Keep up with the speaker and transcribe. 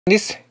In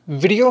this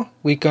video,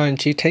 we're going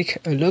to take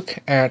a look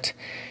at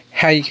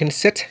how you can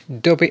set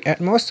Dolby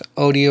Atmos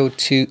audio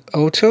to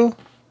auto,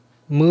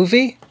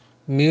 movie,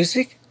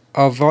 music,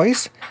 or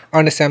voice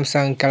on the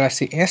Samsung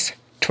Galaxy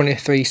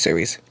S23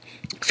 series.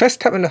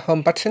 First, tap on the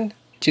home button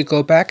to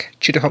go back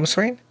to the home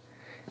screen.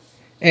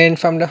 And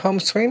from the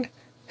home screen,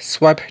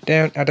 swipe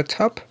down at the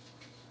top.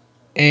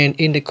 And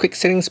in the quick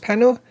settings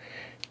panel,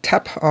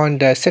 tap on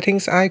the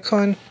settings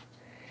icon.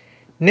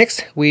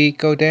 Next, we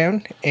go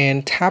down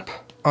and tap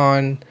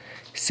on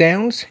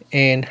sounds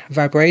and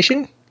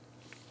vibration.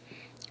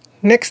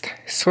 Next,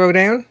 scroll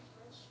down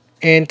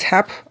and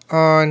tap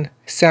on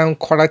sound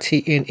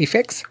quality and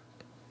effects.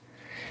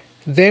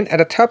 Then at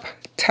the top,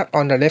 tap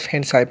on the left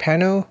hand side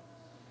panel.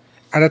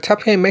 At the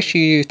top here, make sure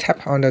you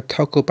tap on the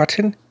toggle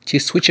button to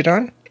switch it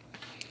on.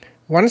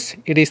 Once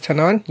it is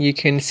turned on, you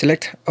can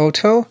select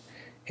auto,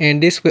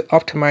 and this will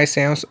optimize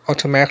sounds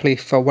automatically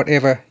for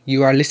whatever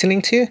you are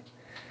listening to.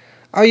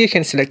 Or you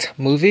can select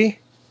movie,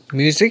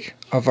 music,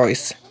 or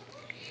voice.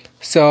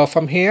 So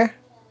from here,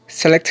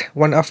 select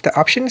one of the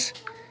options,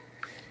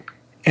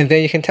 and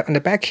then you can tap on the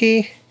back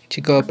key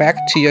to go back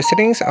to your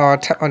settings, or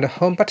tap on the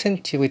home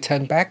button to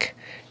return back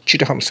to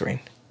the home screen.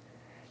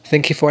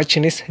 Thank you for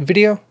watching this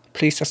video.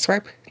 Please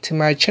subscribe to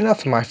my channel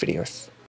for more videos.